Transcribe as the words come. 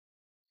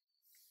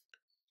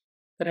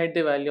Write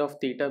the value of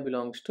theta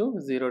belongs to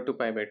 0 to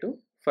pi by 2,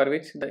 for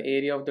which the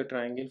area of the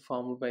triangle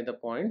formed by the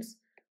points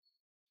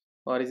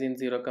origin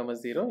 0,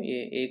 0,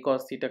 a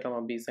cos theta,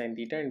 b sin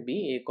theta, and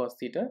b a cos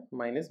theta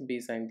minus b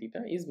sin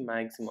theta is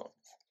maximum.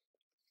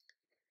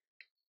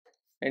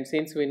 And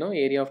since we know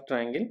area of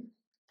triangle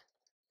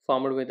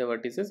formed by the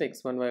vertices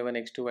x1, y1,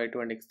 x2,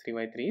 y2, and x3,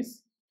 y3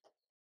 is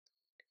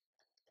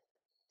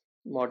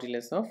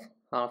modulus of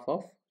half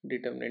of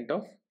determinant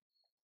of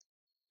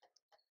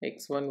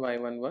x1,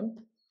 y1, 1,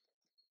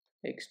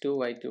 x2,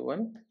 y2,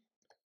 1,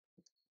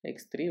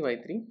 x3,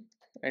 y3,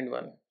 and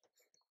 1.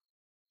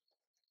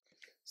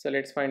 So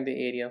let's find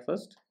the area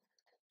first.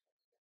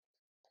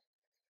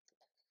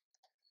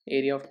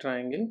 Area of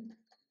triangle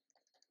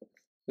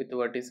with the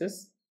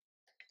vertices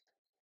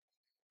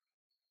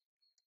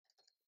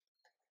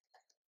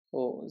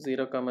O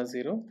 0,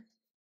 0,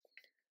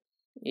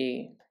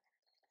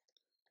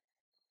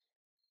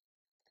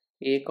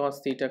 a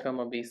cos theta,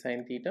 b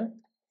sin theta,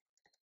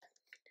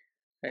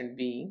 and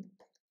b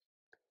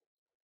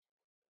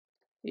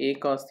a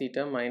cos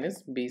theta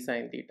minus b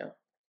sin theta,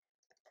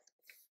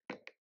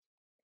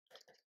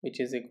 which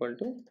is equal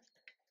to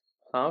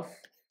half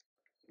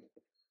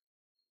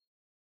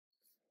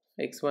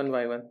x1,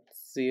 y1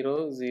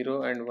 0,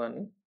 0, and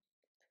 1,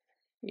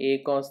 a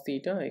cos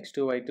theta, x2,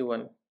 y2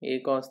 1, a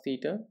cos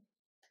theta,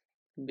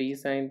 b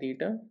sin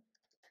theta,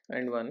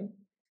 and 1,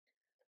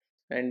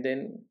 and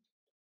then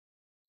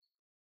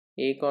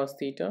a cos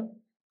theta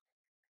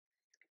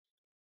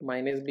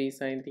minus b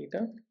sin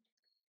theta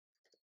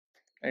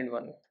and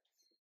 1,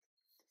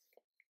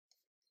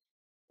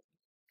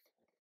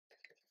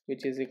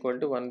 which is equal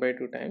to 1 by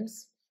 2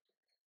 times.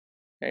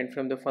 And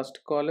from the first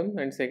column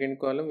and second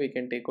column we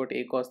can take out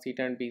a cos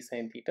theta and b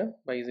sin theta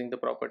by using the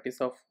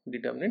properties of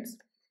determinants.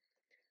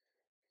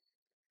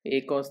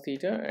 A cos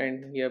theta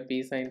and here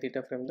b sin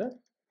theta from the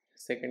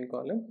second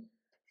column,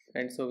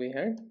 and so we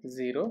had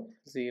 0,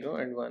 0,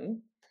 and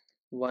 1,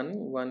 1,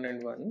 1,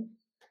 and 1,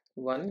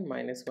 1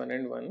 minus 1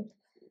 and 1,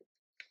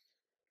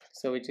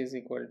 so which is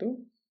equal to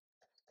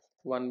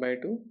 1 by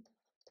 2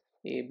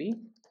 ab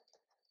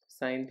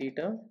sin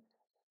theta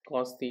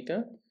cos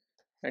theta,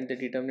 and the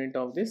determinant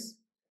of this,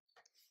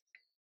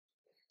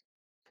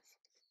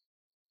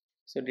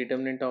 so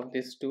determinant of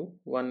this 2,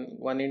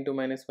 1 into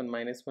minus 1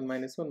 minus 1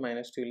 minus 1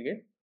 minus 2 will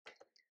get,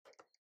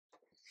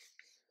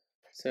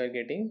 so we are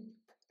getting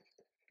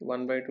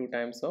 1 by 2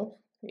 times of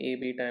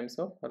ab times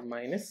of or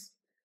minus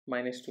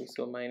 2,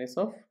 so minus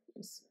of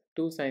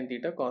 2 sin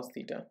theta cos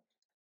theta.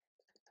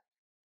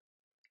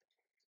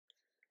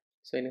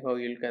 So anyhow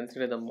you will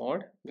consider the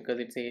mod because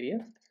it's area,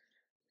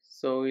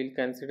 so we will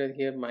consider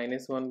here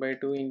minus 1 by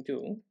 2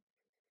 into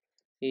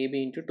ab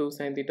into 2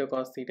 sin theta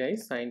cos theta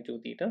is sin 2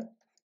 theta.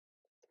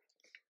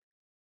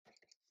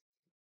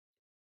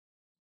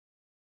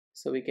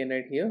 So we can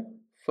write here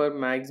for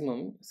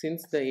maximum,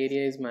 since the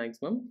area is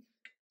maximum,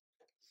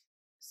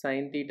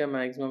 sin theta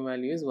maximum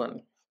value is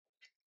 1.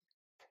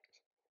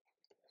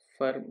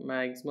 For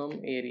maximum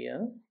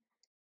area,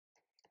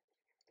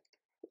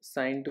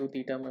 sin 2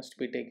 theta must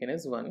be taken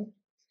as 1,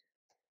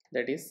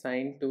 that is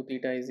sin 2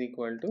 theta is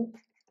equal to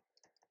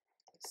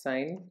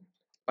sin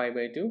pi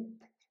by 2,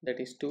 that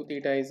is 2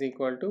 theta is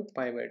equal to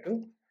pi by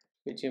 2,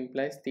 which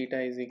implies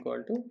theta is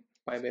equal to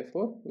pi by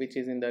 4, which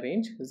is in the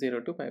range 0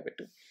 to pi by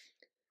 2.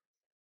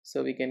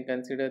 So we can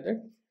consider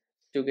that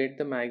to get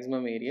the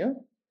maximum area,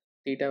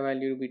 theta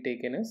value will be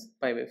taken as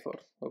pi by 4.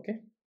 Okay.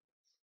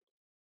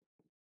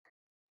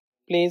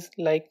 Please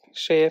like,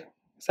 share,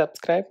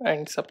 subscribe,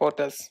 and support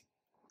us.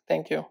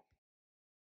 Thank you.